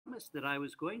promised that I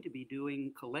was going to be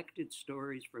doing collected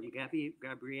stories from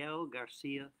Gabriel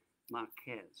Garcia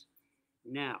Marquez.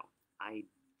 Now, I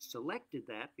selected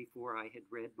that before I had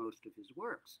read most of his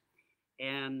works.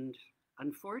 And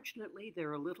unfortunately,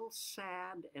 they're a little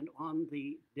sad and on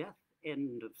the death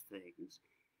end of things.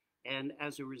 And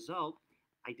as a result,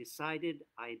 I decided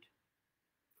I'd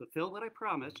fulfill what I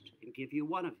promised and give you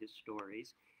one of his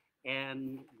stories,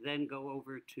 and then go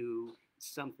over to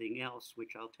something else,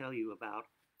 which I'll tell you about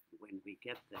when we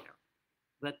get there.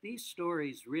 But these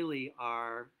stories really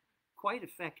are quite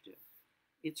effective.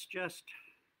 It's just,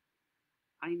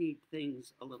 I need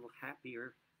things a little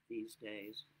happier these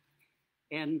days.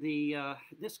 And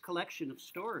this collection of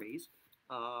stories,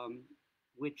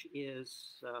 which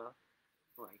is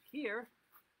right here,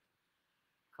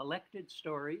 Collected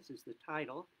Stories is the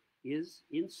title, is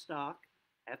in stock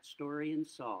at Story and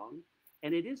Song,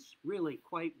 and it is really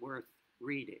quite worth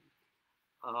reading.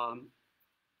 Um,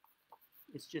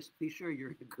 it's just be sure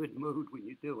you're in a good mood when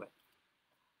you do it.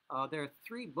 There are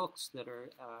three books that are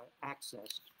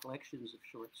accessed, collections of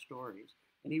short stories,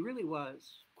 and he really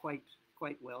was quite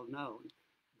well known.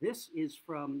 This is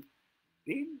from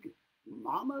Big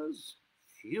Mama's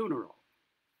Funeral,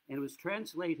 and it was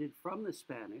translated from the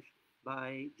Spanish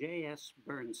by J.S.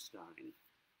 Bernstein.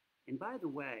 And by the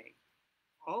way,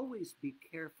 always be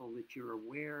careful that you're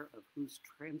aware of who's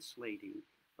translating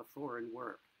a foreign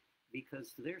work,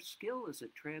 because their skill as a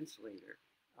translator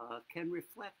can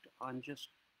reflect on just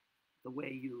the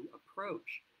way you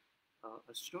approach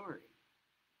a story.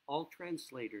 All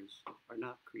translators are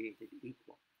not created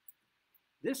equal.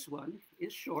 This one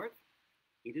is short.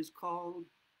 It is called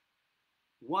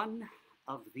One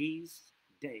of These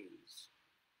Days.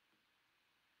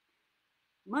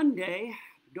 Monday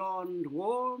dawned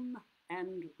warm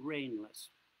and rainless.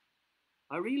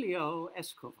 Aurelio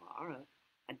Escobar,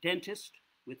 a dentist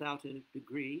without a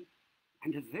degree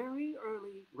and a very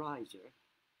early riser,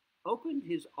 opened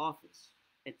his office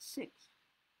at 6.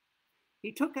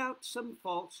 He took out some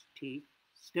false teeth,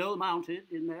 still mounted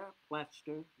in their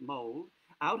plaster mold,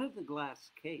 out of the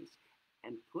glass case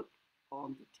and put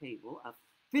on the table a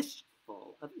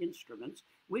fistful of instruments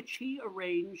which he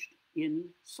arranged in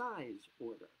size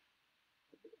order,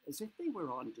 as if they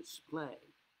were on display.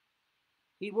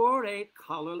 He wore a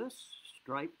collarless,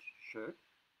 striped shirt,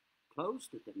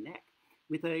 closed at the neck,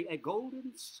 with a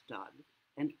golden stud,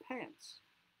 and pants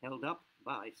held up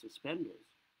by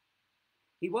suspenders.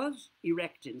 He was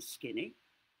erect and skinny,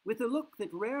 with a look that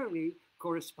rarely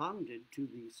corresponded to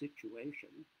the situation.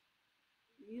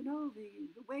 You know,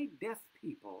 the way deaf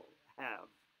people have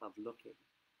of looking.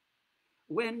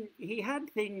 When he had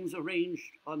things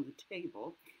arranged on the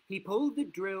table, he pulled the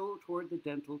drill toward the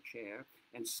dental chair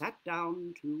and sat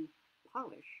down to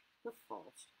polish the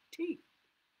false teeth.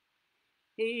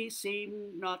 He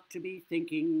seemed not to be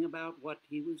thinking about what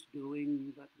he was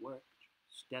doing, but worked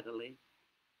steadily,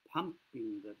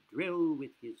 pumping the drill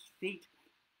with his feet,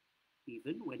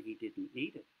 even when he didn't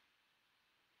need it.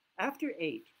 After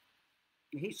 8,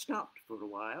 he stopped for a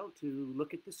while to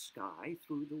look at the sky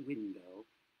through the window,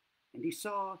 and he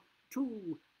saw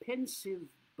 2 pensive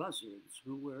buzzards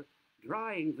who were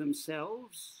drying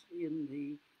themselves in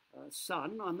the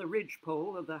sun on the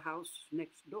ridgepole of the house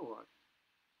next door.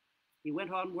 He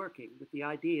went on working with the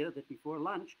idea that before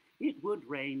lunch it would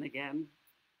rain again.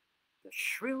 The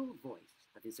shrill voice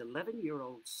of his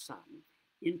 11-year-old son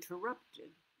interrupted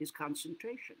his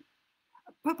concentration.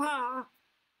 "Papa!"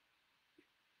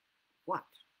 "What?"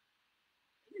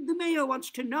 "The mayor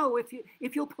wants to know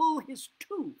if you'll pull his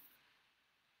tooth."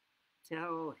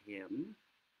 "Tell him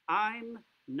I'm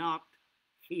not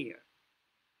here."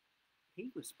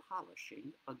 He was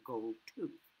polishing a gold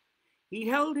tooth. He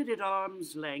held it at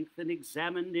arm's length and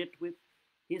examined it with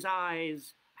his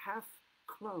eyes half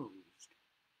closed.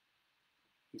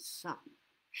 His son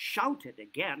shouted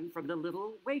again from the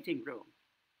little waiting room.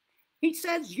 "He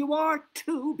says you are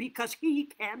too because he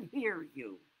can hear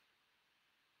you."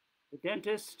 The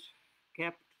dentist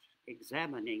kept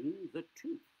examining the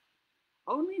tooth.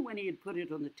 Only when he had put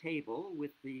it on the table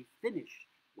with the finished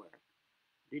work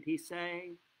did he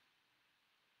say,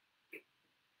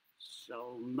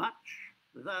 "So much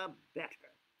the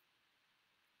better."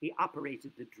 He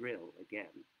operated the drill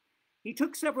again. He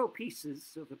took several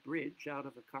pieces of a bridge out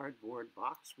of a cardboard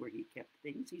box where he kept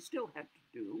things he still had to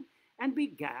do, and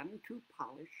began to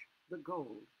polish the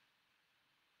gold.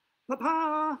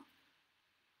 "Papa!"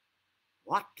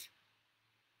 "What?"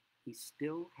 He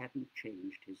still hadn't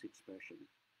changed his expression.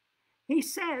 "He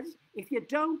says if you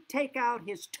don't take out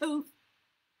his tooth,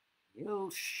 he'll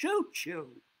shoot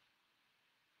you."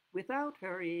 Without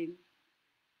hurrying,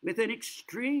 with an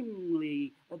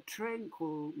extremely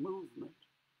tranquil movement.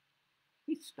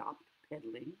 He stopped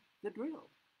pedaling the drill,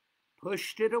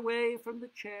 pushed it away from the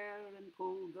chair, and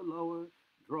pulled the lower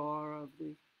drawer of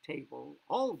the table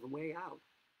all the way out.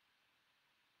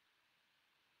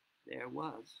 There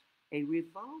was a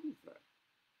revolver.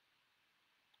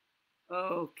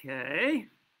 Okay,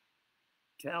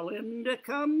 tell him to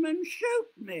come and shoot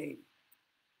me.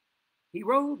 He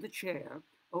rolled the chair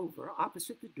over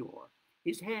opposite the door,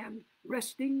 his hand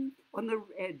resting on the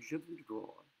edge of the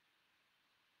drawer.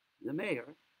 The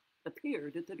mayor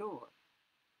appeared at the door.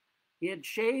 He had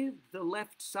shaved the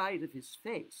left side of his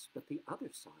face, but the other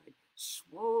side,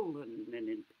 swollen and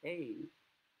in pain,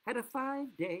 had a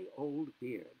 5-day-old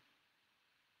beard.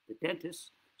 The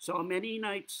dentist saw many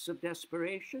nights of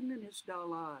desperation in his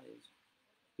dull eyes.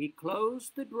 He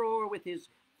closed the drawer with his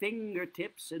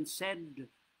fingertips and said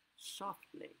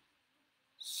softly,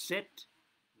 "Sit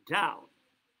down."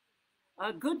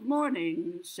 Good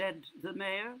morning," said the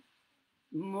mayor.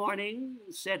 "Morning,"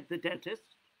 said the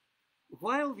dentist.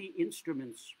 While the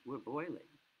instruments were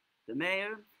boiling, the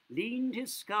mayor leaned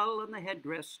his skull on the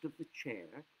headrest of the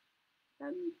chair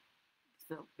and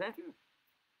felt better.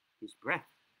 His breath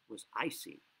was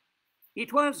icy.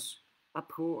 It was a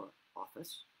poor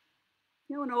office.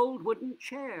 An old wooden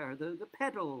chair, the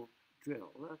pedal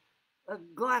drill, a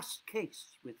glass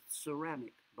case with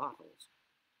ceramic bottles.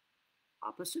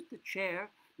 Opposite the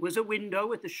chair was a window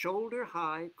with a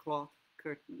shoulder-high cloth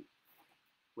curtain.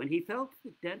 When he felt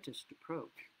the dentist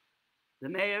approach, the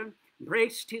mayor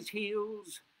braced his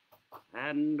heels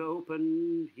and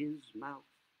opened his mouth.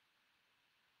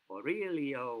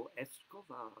 Aurelio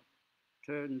Escobar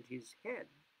turned his head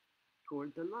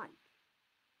toward the light.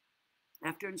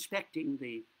 After inspecting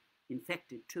the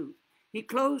infected tooth, he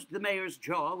closed the mayor's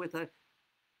jaw with a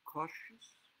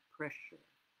cautious pressure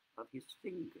of his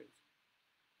fingers.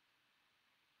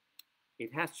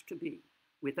 "It has to be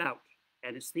without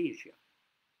anesthesia,"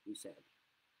 he said.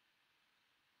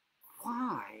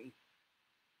 "Why?"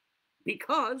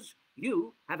 "Because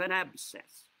you have an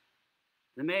abscess."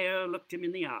 The mayor looked him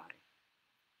in the eye.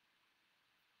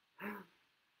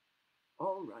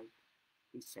 "All right,"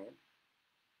 he said,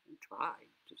 and tried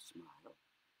to smile.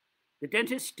 The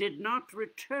dentist did not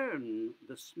return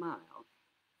the smile.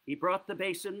 He brought the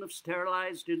basin of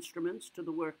sterilized instruments to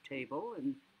the work table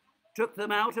and took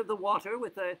them out of the water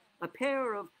with a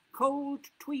pair of cold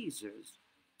tweezers,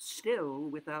 still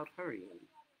without hurrying.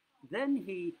 Then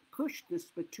he pushed the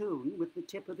spittoon with the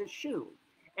tip of his shoe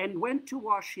and went to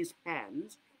wash his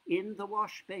hands in the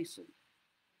wash basin.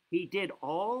 He did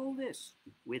all this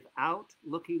without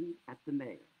looking at the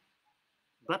mayor.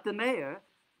 But the mayor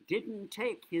didn't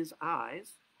take his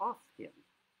eyes off him.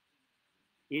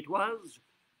 It was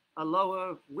a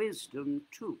lower wisdom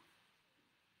tooth.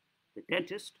 The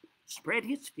dentist spread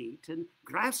his feet and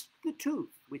grasped the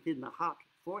tooth within the hot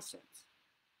forceps.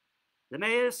 The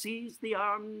mayor seized the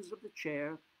arms of the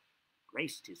chair,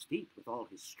 braced his feet with all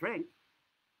his strength,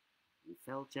 and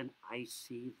felt an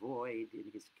icy void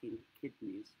in his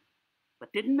kidneys,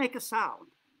 but didn't make a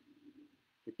sound.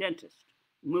 The dentist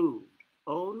moved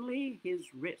only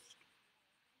his wrist.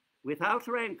 Without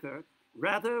rancor,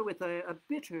 rather with a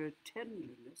bitter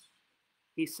tenderness,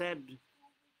 he said,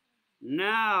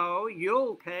 "Now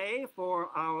you'll pay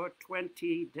for our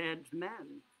 20 dead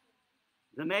men."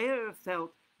 The mayor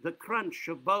felt the crunch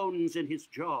of bones in his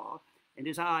jaw, and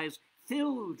his eyes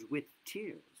filled with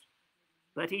tears.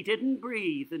 But he didn't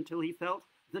breathe until he felt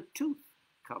the tooth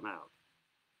come out.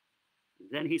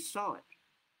 Then he saw it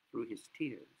through his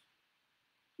tears.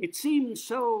 It seemed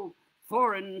so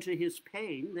foreign to his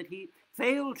pain that he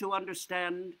failed to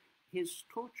understand his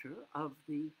torture of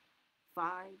the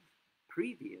 5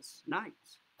 previous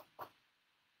nights.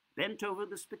 Bent over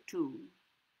the spittoon,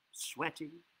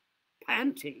 sweating,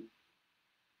 panting,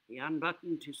 he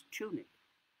unbuttoned his tunic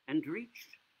and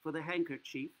reached for the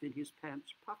handkerchief in his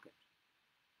pants pocket.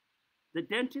 The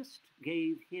dentist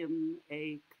gave him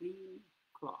a clean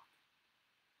cloth.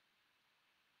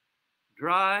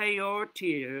 "Dry your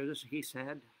tears," he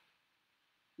said.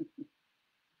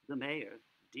 The mayor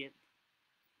did.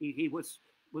 He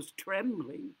was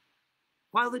trembling.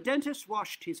 While the dentist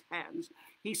washed his hands,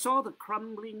 he saw the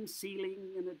crumbling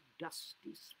ceiling and a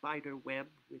dusty spider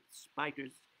web with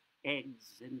spiders'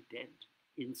 eggs and dead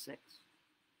insects.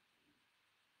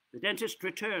 The dentist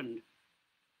returned,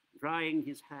 drying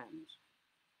his hands.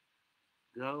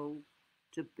 "Go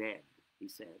to bed," he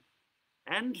said,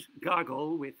 "and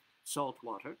gargle with salt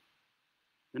water."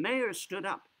 The mayor stood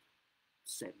up,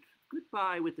 said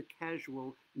goodbye with a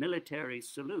casual military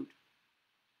salute,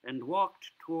 and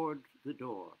walked toward the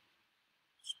door,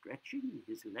 stretching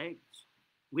his legs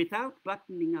without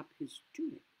buttoning up his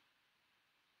tunic.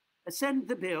 "Send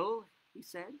the bill," he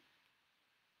said,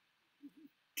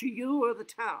 "to you or the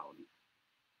town."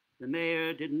 The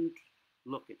mayor didn't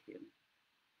look at him.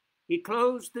 He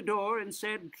closed the door and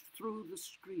said through the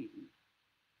screen,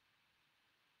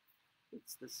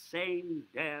 "It's the same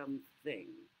damn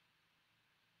thing."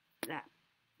 That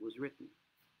was written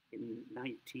in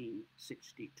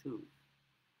 1962.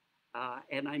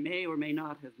 And I may or may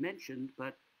not have mentioned,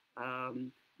 but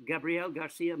Gabriel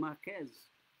Garcia Marquez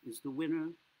is the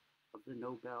winner of the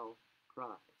Nobel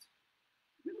Prize.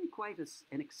 Really quite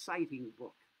an exciting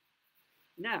book.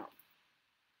 Now,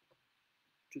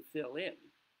 to fill in,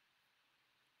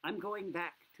 I'm going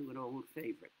back to an old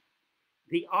favorite,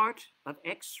 The Art of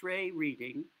X-Ray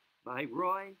Reading by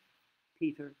Roy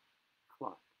Peter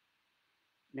Clark.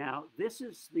 Now, this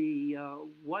is the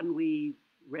one we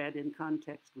read in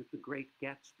context with The Great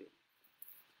Gatsby.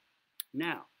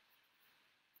 Now,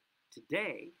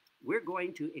 today, we're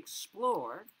going to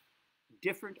explore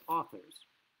different authors,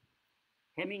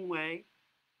 Hemingway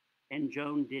and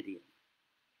Joan Didion.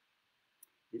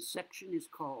 This section is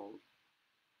called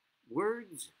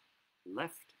Words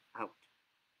Left Out.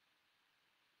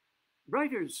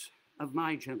 Writers of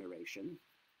my generation,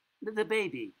 the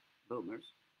baby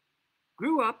boomers,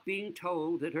 grew up being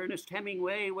told that Ernest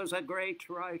Hemingway was a great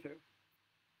writer.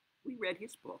 We read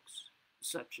his books,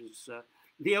 such as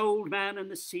The Old Man and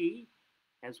the Sea,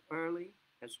 as early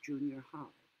as junior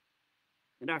high.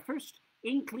 And our first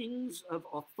inklings of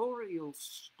authorial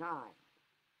style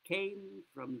came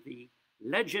from the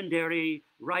legendary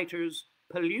writer's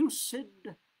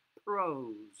pellucid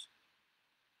prose.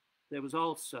 There was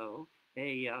also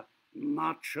a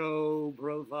macho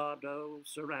bravado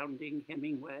surrounding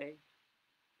Hemingway,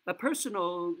 a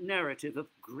personal narrative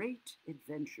of great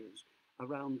adventures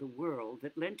around the world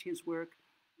that lent his work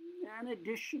an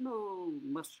additional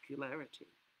muscularity.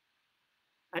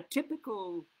 A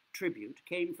typical tribute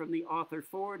came from the author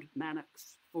Ford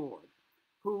Mannix Ford,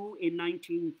 who in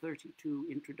 1932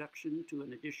 introduction to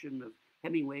an edition of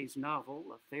Hemingway's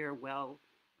novel, A Farewell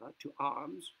to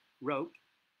Arms, wrote,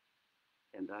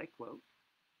 and I quote,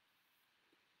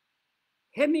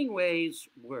 "Hemingway's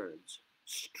words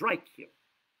strike you,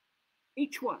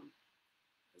 each one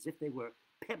as if they were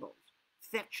pebbles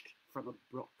fetched from a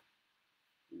brook,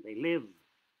 and they live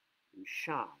and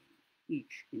shine,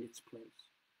 each in its place.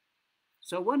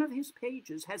 So one of his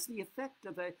pages has the effect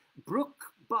of a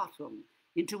brook bottom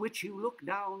into which you look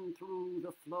down through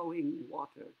the flowing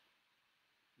water.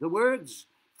 The words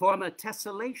form a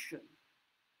tessellation,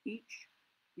 each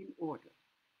in order,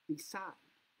 beside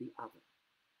the other.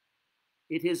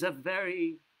 It is a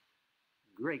very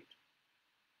great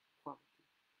quality."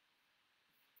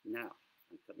 Now,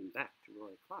 I'm coming back to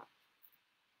Roy Clark.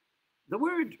 The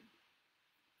word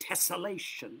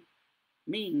tessellation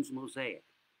means mosaic,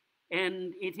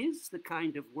 and it is the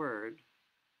kind of word,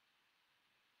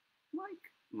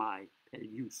 like my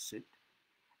pellucid,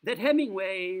 that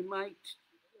Hemingway might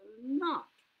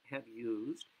not have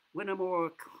used when a more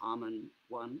common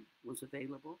one was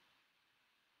available.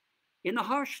 In the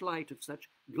harsh light of such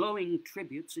glowing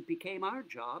tributes, it became our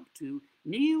job to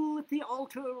kneel at the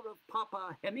altar of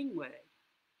Papa Hemingway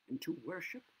and to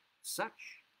worship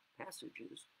such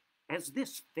passages as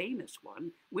this famous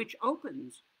one, which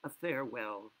opens A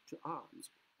Farewell to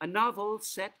Arms, a novel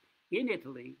set in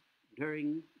Italy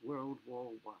during World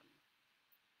War I.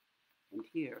 And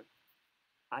here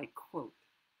I quote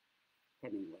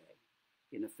Hemingway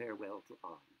in A Farewell to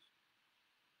Arms.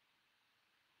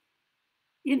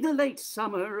 "In the late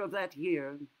summer of that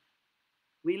year,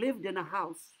 we lived in a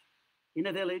house in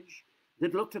a village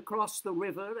that looked across the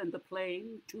river and the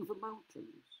plain to the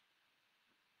mountains.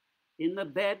 In the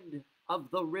bed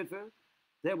of the river,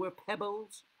 there were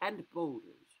pebbles and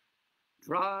boulders,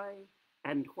 dry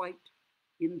and white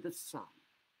in the sun.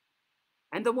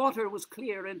 And the water was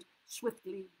clear and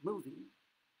swiftly moving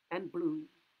and blue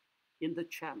in the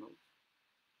channels.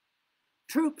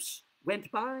 Troops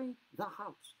went by the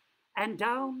house and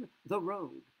down the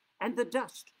road, and the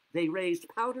dust they raised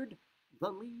powdered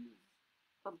the leaves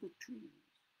of the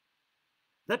trees.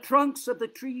 The trunks of the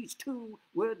trees, too,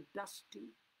 were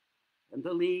dusty, and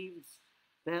the leaves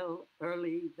fell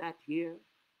early that year.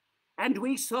 And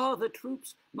we saw the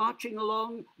troops marching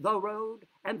along the road,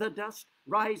 and the dust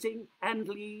rising, and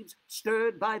leaves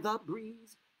stirred by the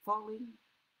breeze falling,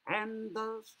 and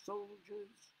the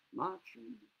soldiers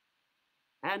marching.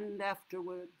 And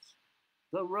afterwards,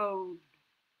 the road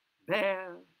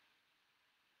bare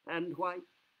and white,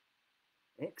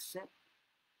 except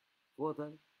for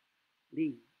the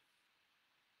leaves."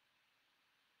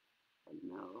 And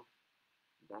now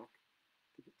back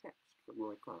to the text from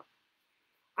Roy Clark.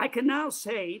 I can now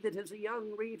say that as a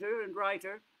young reader and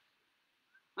writer,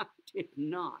 I did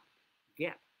not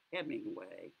get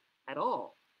Hemingway at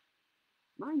all.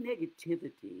 My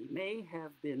negativity may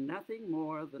have been nothing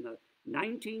more than a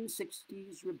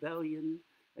 1960s rebellion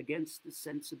against the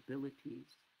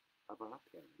sensibilities of our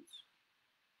parents.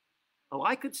 Oh,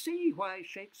 I could see why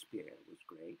Shakespeare was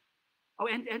great. Oh,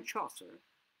 and Chaucer,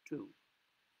 too.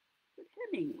 But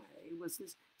Hemingway was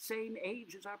the same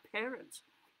age as our parents.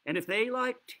 And if they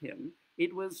liked him,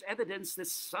 it was evidence that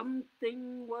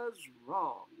something was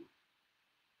wrong.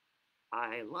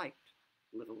 I liked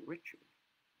Little Richard,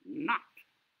 not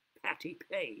Patty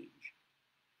Page.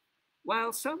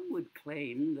 While some would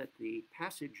claim that the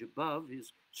passage above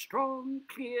is strong,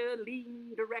 clear,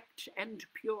 lean, direct, and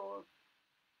pure,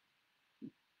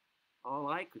 all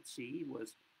I could see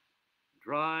was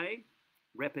dry,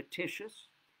 repetitious,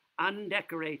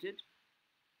 undecorated,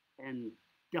 and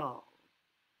dull.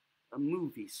 A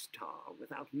movie star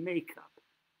without makeup.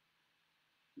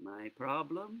 My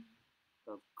problem,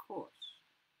 of course,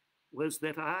 was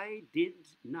that I did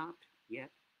not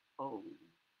yet own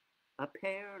a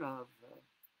pair of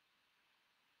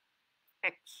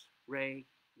X-ray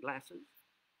glasses.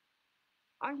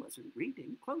 I wasn't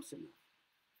reading close enough.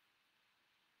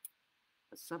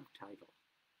 A subtitle.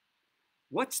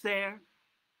 What's there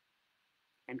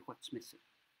and what's missing?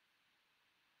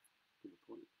 To the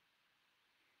point.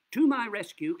 To my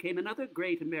rescue came another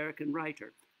great American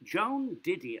writer, Joan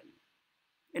Didion,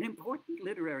 an important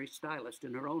literary stylist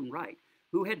in her own right,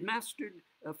 who had mastered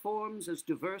forms as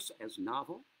diverse as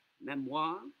novel,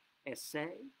 memoir,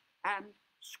 essay, and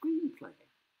screenplay.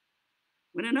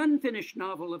 When an unfinished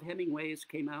novel of Hemingway's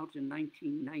came out in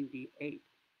 1998,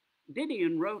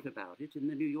 Didion wrote about it in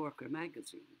the New Yorker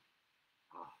magazine.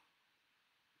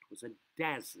 It was a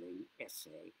dazzling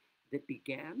essay that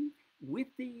began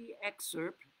with the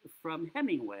excerpt from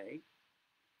Hemingway,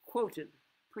 quoted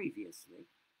previously.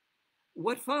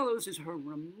 What follows is her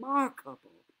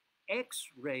remarkable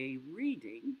X-ray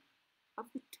reading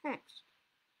of the text.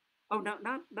 Oh, no,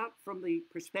 not from the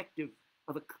perspective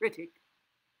of a critic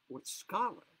or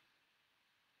scholar,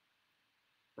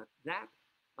 but that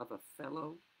of a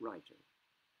fellow writer.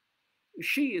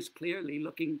 She is clearly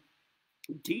looking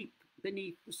deep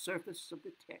beneath the surface of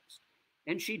the text,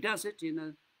 and she does it in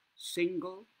a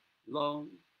single,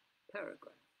 long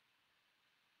paragraph.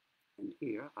 And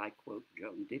here I quote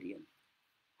Joan Didion.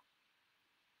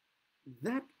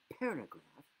 That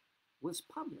paragraph was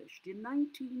published in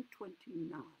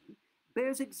 1929,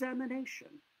 bears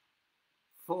examination.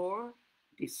 4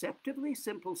 deceptively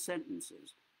simple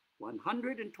sentences,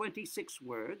 126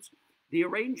 words, the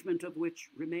arrangement of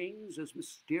which remains as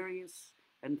mysterious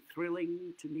and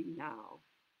thrilling to me now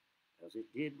as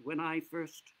it did when I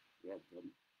first read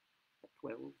them at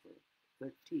 12 or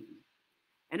 13.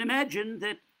 And imagine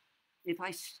that if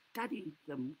I studied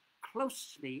them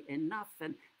closely enough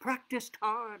and practiced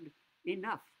hard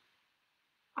enough,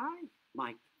 I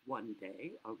might one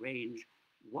day arrange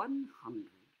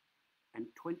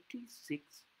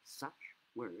 126 such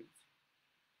words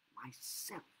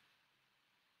myself.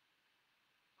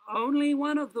 Only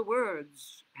one of the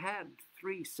words had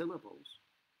 3 syllables.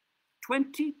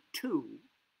 22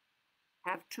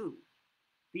 have 2.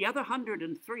 The other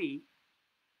 103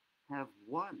 have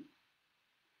 1.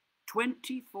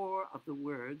 24 of the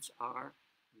words are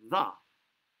the.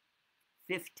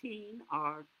 15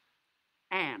 are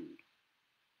and.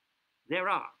 There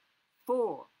are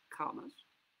 4 commas.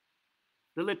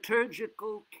 The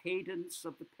liturgical cadence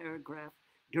of the paragraph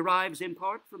derives in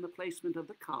part from the placement of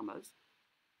the commas,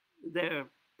 their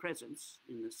presence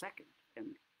in the 2nd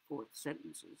and 4th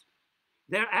sentences,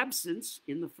 their absence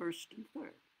in the 1st and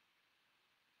 3rd,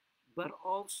 but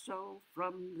also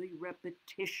from the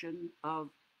repetition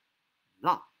of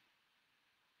the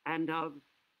and of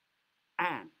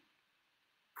and,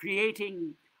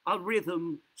 creating a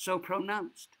rhythm so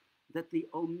pronounced that the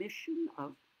omission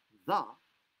of the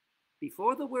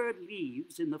before the word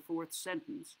leaves in the 4th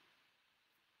sentence,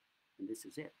 and this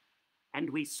is it, and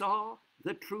we saw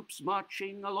the troops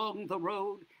marching along the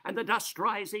road, and the dust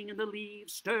rising and the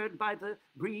leaves stirred by the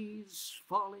breeze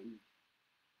falling,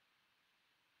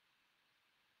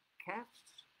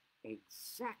 casts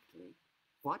exactly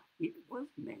what it was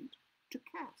meant to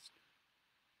cast.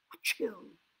 A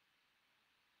chill,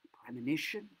 a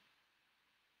premonition,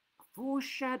 a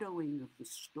foreshadowing of the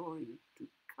story to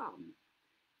come,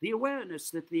 the awareness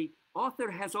that the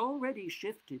author has already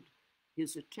shifted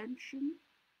his attention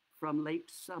from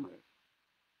late summer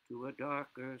to a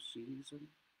darker season.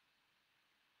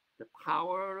 The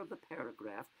power of the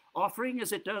paragraph, offering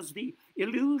as it does the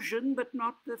illusion but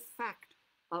not the fact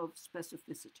of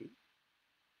specificity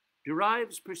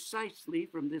derives precisely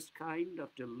from this kind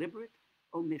of deliberate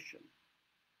omission,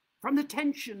 from the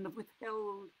tension of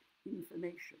withheld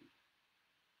information.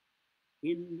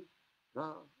 In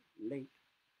the late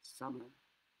summer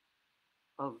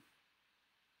of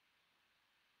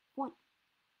what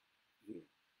year?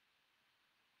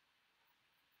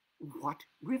 What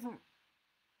river?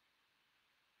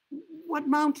 What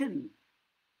mountain?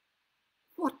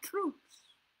 What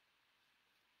troops?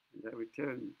 And I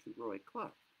returned to Roy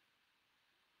Clark.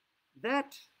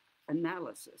 That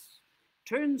analysis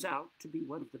turns out to be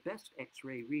one of the best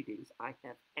X-ray readings I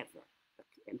have ever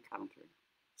encountered.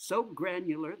 So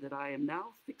granular that I am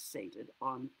now fixated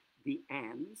on the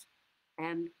ands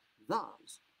and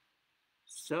thes.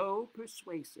 So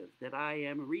persuasive that I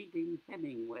am reading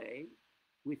Hemingway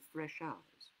with fresh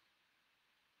eyes.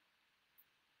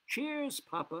 Cheers,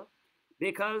 Papa,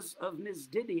 because of Miss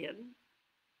Didion,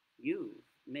 you've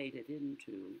made it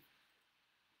into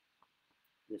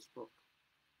this book.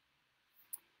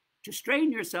 To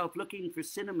strain yourself looking for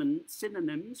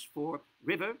synonyms for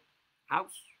river,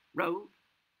 house, road,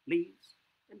 leaves,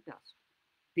 and dust.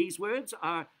 These words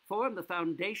form the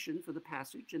foundation for the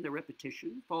passage, and the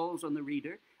repetition falls on the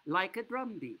reader like a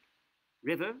drumbeat.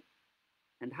 River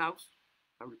and house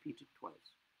are repeated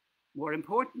twice. More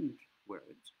important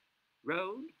words,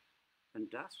 road and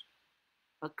dust,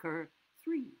 occur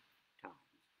 3 times.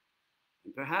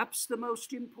 And perhaps the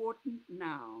most important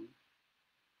noun,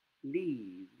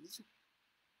 leaves,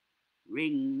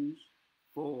 rings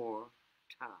 4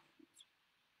 times.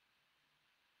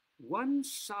 One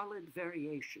solid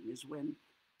variation is when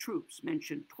troops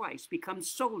mentioned twice become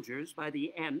soldiers by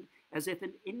the end, as if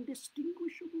an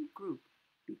indistinguishable group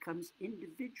becomes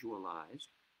individualized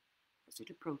as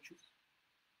it approaches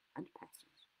and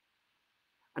passes.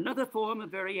 Another form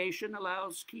of variation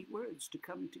allows key words to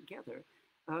come together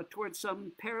towards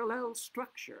some parallel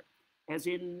structure, as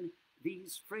in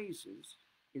these phrases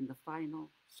in the final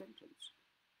sentence.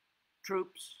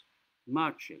 Troops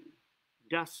marching,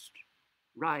 dust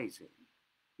rising,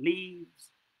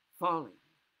 leaves falling,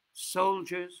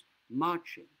 soldiers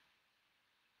marching.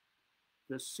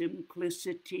 The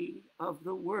simplicity of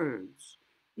the words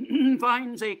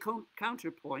finds a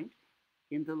counterpoint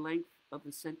in the length of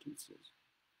the sentences.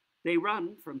 They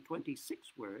run from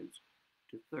 26 words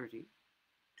to 30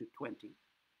 to 20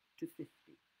 to 50.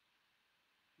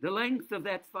 The length of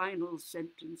that final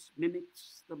sentence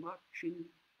mimics the marching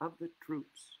of the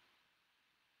troops,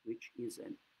 which is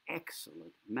an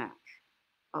excellent match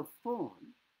of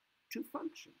form to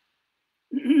function.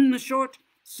 The short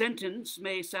sentence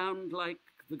may sound like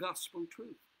the gospel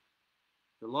truth.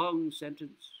 The long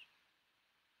sentence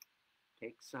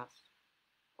takes us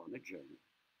on a journey.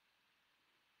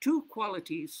 2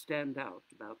 qualities stand out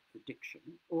about the diction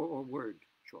or word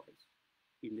choice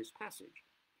in this passage.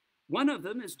 One of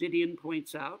them, as Didion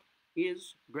points out,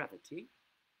 is brevity.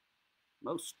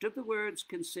 Most of the words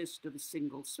consist of a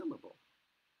single syllable,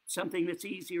 something that's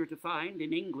easier to find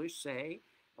in English,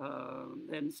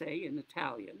 than, say, in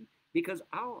Italian, because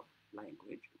our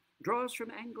language draws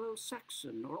from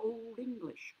Anglo-Saxon or Old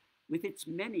English with its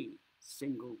many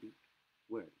single-beat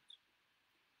words.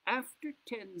 After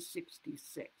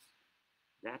 1066,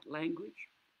 that language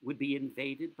would be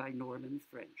invaded by Norman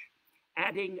French,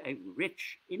 adding a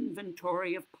rich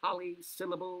inventory of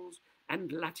polysyllables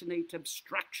and Latinate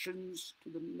abstractions to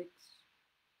the mix.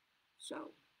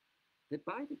 So that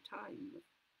by the time of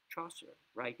Chaucer,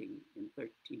 writing in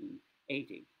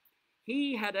 1380,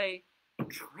 he had a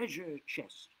treasure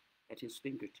chest at his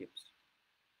fingertips.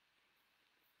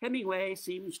 Hemingway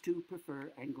seems to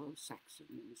prefer Anglo-Saxon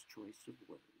in his choice of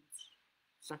words,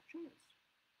 such as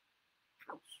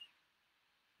house,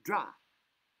 dry,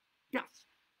 dust,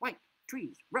 white,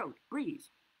 trees, road, breeze,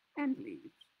 and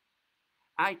leaves.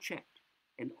 I checked,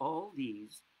 and all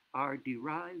these are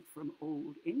derived from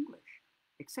Old English,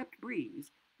 except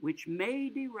breeze, which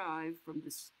may derive from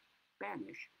the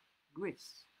Spanish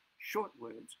gris, short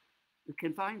words that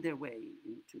can find their way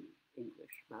into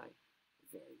English by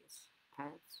various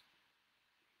paths.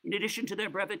 In addition to their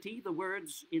brevity, the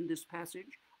words in this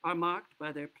passage are marked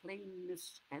by their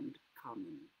plainness and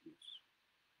commonness.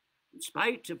 In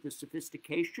spite of the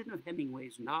sophistication of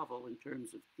Hemingway's novel in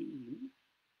terms of theme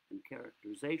and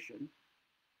characterization,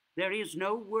 there is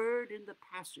no word in the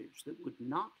passage that would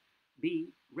not be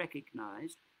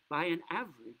recognized by an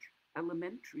average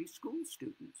elementary school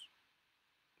student.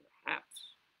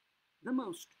 Perhaps the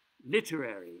most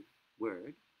literary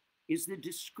word is the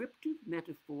descriptive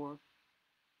metaphor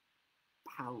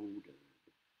powdered,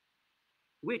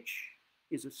 which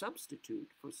is a substitute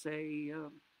for, say,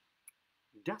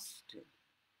 dusted.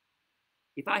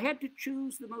 If I had to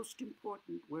choose the most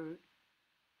important word,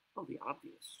 oh, the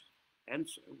obvious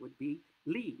answer would be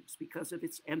leaves because of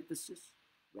its emphasis,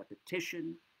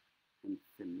 repetition, and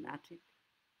thematic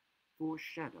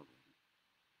foreshadowing.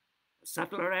 A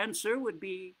subtler answer would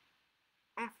be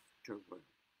afterward,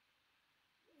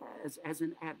 as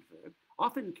an adverb,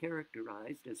 often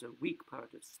characterized as a weak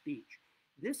part of speech.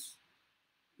 This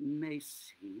may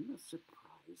seem a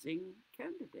surprising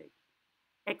candidate,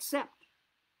 except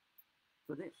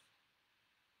for this.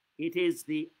 It is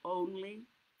the only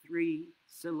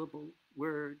three-syllable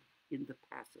word in the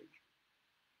passage,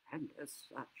 and as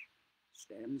such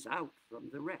stands out from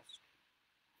the rest.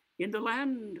 In the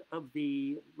land of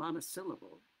the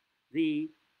monosyllable,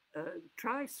 the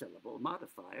trisyllable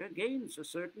modifier gains a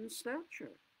certain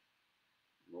stature.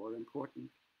 More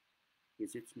important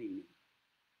is its meaning.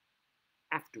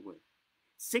 Afterward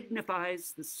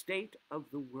signifies the state of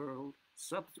the world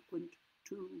subsequent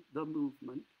to the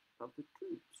movement of the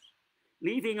troops,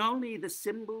 leaving only the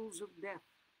symbols of death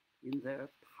in their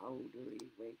powdery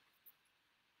wake.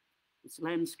 This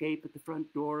landscape at the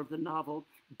front door of the novel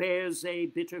bears a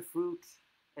bitter fruit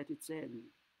at its end,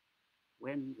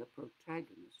 when the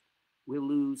protagonist will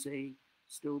lose a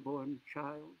stillborn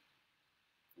child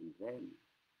and then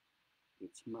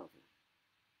its mother.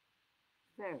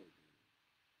 Very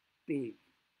big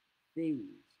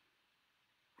things,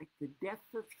 like the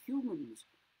death of humans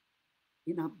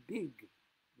in a big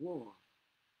war,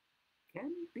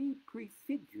 can be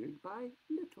prefigured by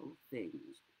little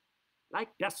things,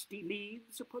 like dusty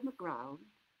leaves upon the ground.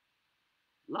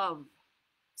 Love,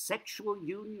 sexual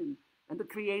union, and the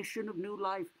creation of new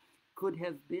life could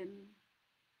have been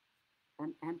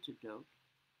an antidote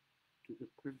to the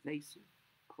pervasive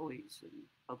poison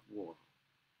of war.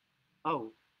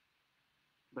 Oh,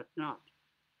 but not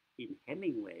in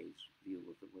Hemingway's view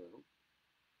of the world.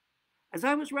 As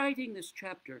I was writing this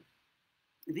chapter,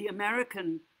 the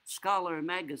American Scholar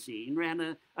magazine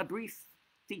ran a brief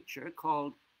feature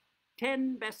called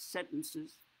 10 Best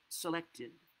Sentences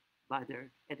Selected by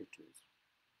Their Editors.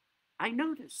 I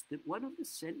noticed that one of the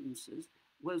sentences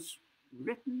was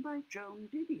written by Joan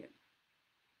Didion.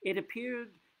 It appeared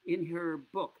in her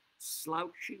book,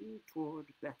 Slouching Toward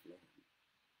Bethlehem.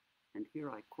 And here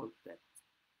I quote that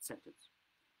sentence.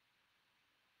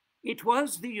 It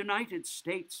was the United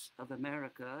States of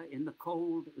America in the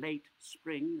cold, late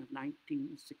spring of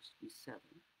 1967,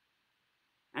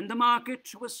 and the market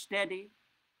was steady,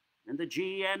 and the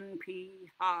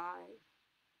GNP high,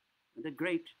 and a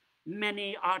great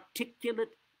many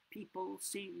articulate people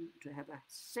seemed to have a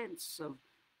sense of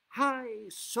high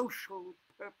social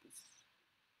purpose.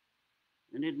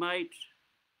 And it might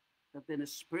have been a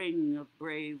spring of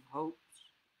brave hopes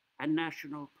and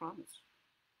national promise,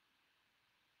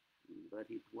 but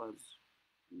it was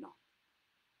not.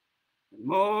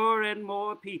 And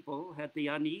more people had the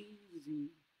uneasy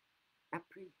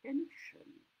apprehension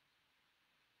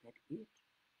that it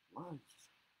was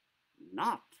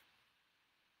not.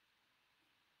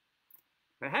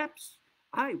 Perhaps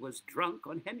I was drunk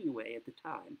on Hemingway at the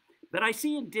time, but I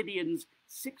see in Didion's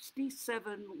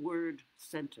 67-word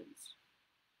sentence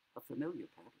a familiar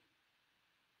pattern.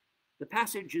 The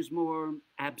passage is more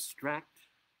abstract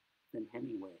than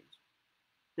Hemingway's.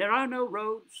 There are no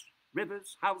roads,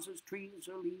 rivers, houses, trees,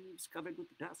 or leaves covered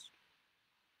with dust.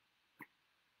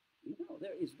 You know,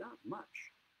 there is not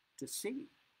much to see,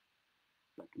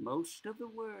 but most of the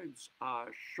words are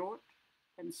short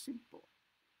and simple.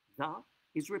 The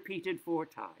is repeated 4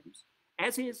 times,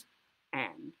 as is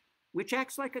and, which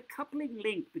acts like a coupling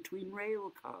link between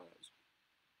rail cars,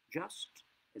 just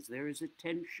as there is a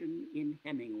tension in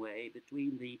Hemingway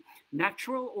between the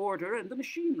natural order and the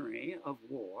machinery of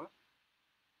war.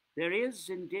 There is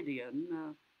in Didion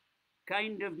a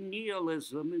kind of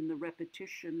nihilism in the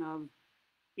repetition of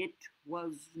 "it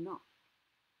was not,"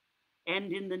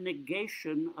 and in the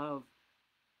negation of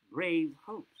brave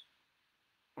hopes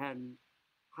and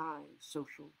high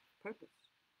social purpose.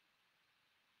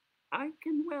 I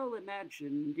can well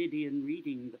imagine Didion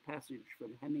reading the passage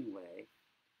from Hemingway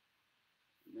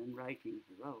and then writing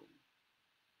her own.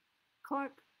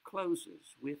 Clark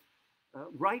closes with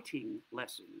writing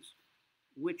lessons,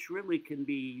 which really can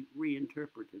be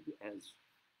reinterpreted as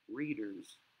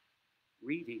readers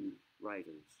reading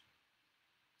writers'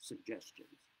 suggestions.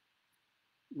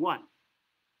 1,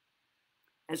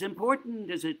 as important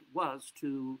as it was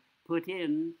to put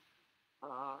in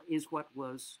is what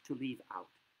was to leave out.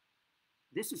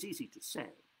 This is easy to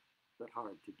say, but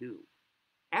hard to do.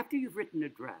 After you've written a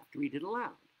draft, read it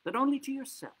aloud, but only to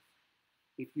yourself.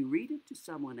 If you read it to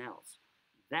someone else,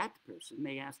 that person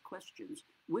may ask questions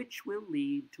which will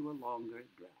lead to a longer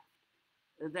draft.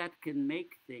 that can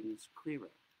make things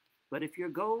clearer. But if your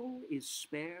goal is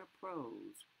spare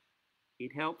prose,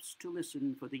 it helps to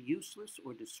listen for the useless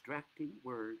or distracting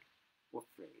word or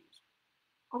phrase.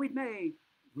 Oh, it may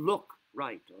look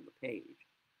right on the page,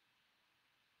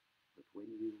 but when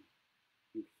you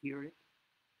hear it,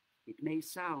 it may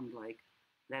sound like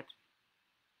that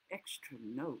extra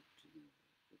note in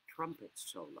the trumpet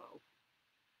solo.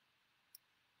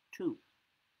 2.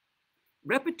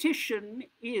 Repetition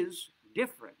is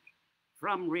different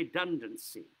from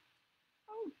redundancy.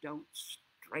 Oh, don't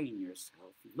strain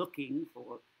yourself looking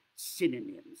for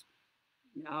synonyms.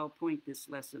 I'll point this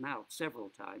lesson out several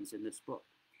times in this book.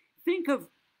 Think of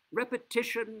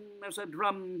repetition as a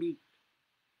drum beat.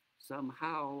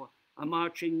 Somehow, a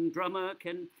marching drummer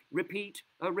can repeat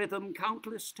a rhythm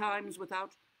countless times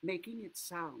without making it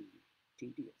sound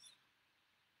tedious.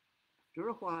 After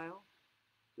a while,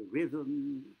 the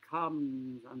rhythm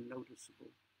becomes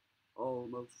unnoticeable,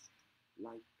 almost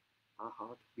like a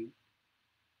heartbeat.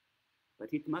 But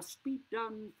it must be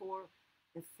done for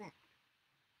effect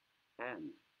and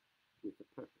with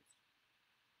a purpose.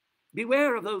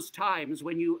 Beware of those times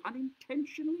when you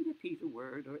unintentionally repeat a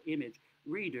word or image.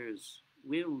 Readers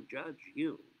will judge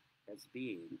you as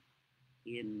being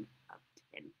inattentive.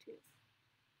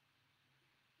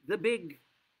 The big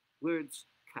words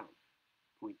count,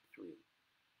 point 3.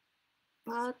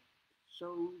 But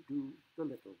so do the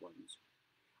little ones.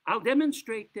 I'll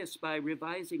demonstrate this by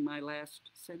revising my last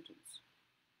sentence.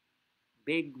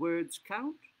 Big words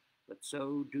count, but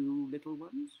so do little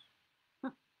ones.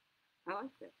 I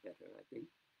like that better, I think.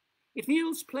 It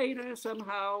feels plainer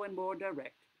somehow and more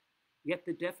direct, yet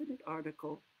the definite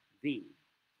article, the,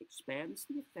 expands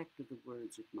the effect of the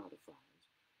words it modifies,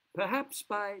 perhaps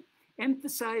by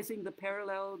emphasizing the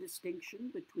parallel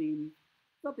distinction between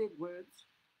the big words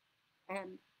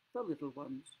and the little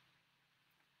ones.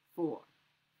 4.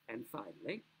 And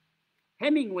finally,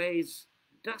 Hemingway's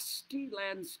dusty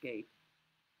landscape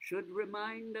should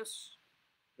remind us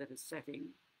that a setting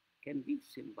can be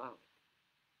symbolic.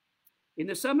 In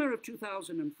the summer of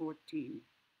 2014,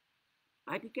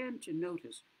 I began to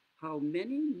notice how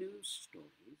many news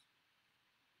stories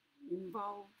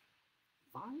involved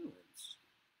violence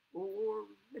or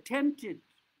attempted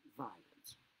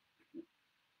violence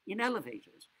in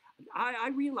elevators. I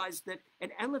realized that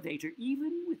an elevator,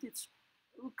 even with its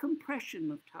compression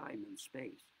of time and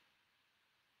space,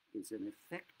 is an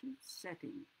effective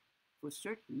setting for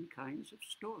certain kinds of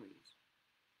stories.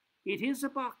 It is a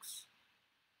box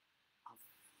of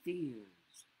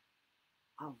fears,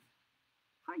 of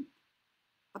height,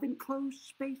 of enclosed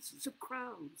spaces, of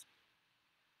crowds.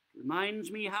 It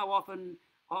reminds me how often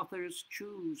authors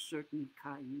choose certain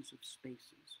kinds of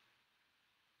spaces.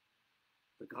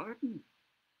 The garden,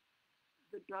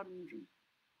 the dungeon,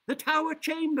 the tower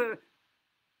chamber,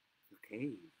 the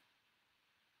cave,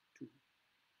 to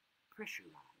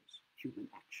pressurize human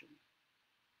action.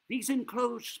 These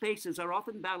enclosed spaces are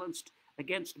often balanced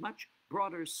against much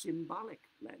broader symbolic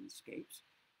landscapes,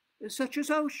 such as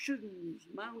oceans,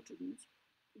 mountains,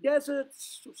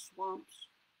 deserts, or swamps.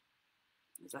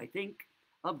 As I think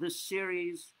of the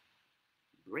series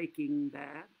Breaking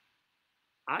Bad,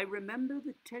 I remember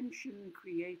the tension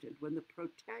created when the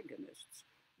protagonists,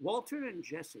 Walter and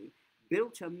Jesse,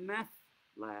 built a meth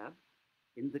lab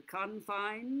in the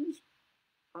confines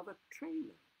of a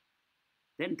trailer,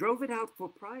 then drove it out for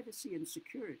privacy and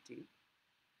security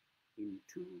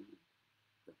into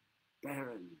the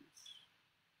barrenness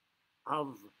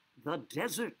of the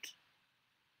desert.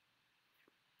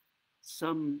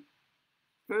 Some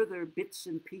further bits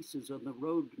and pieces on the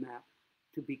roadmap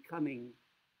to becoming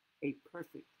a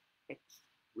perfect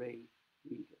X-ray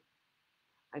reader.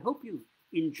 I hope you've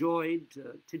enjoyed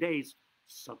today's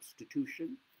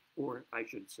substitution, or I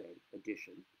should say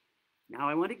addition. Now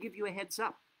I want to give you a heads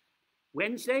up.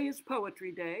 Wednesday is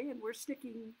Poetry Day, and we're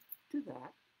sticking to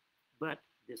that. But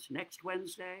this next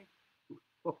Wednesday,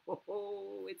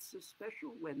 it's a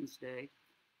special Wednesday.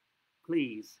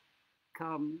 Please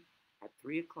come at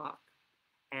 3 o'clock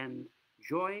and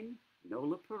join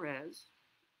Nola Perez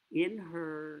in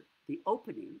the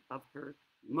opening of her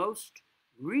most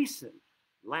recent,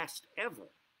 last ever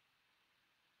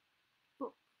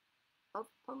book of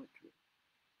poetry.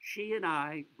 She and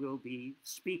I will be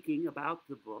speaking about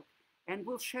the book and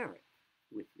we'll share it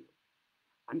with you.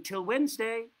 Until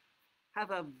Wednesday,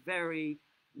 have a very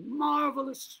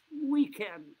marvelous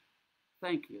weekend.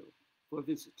 Thank you for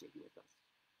visiting with us.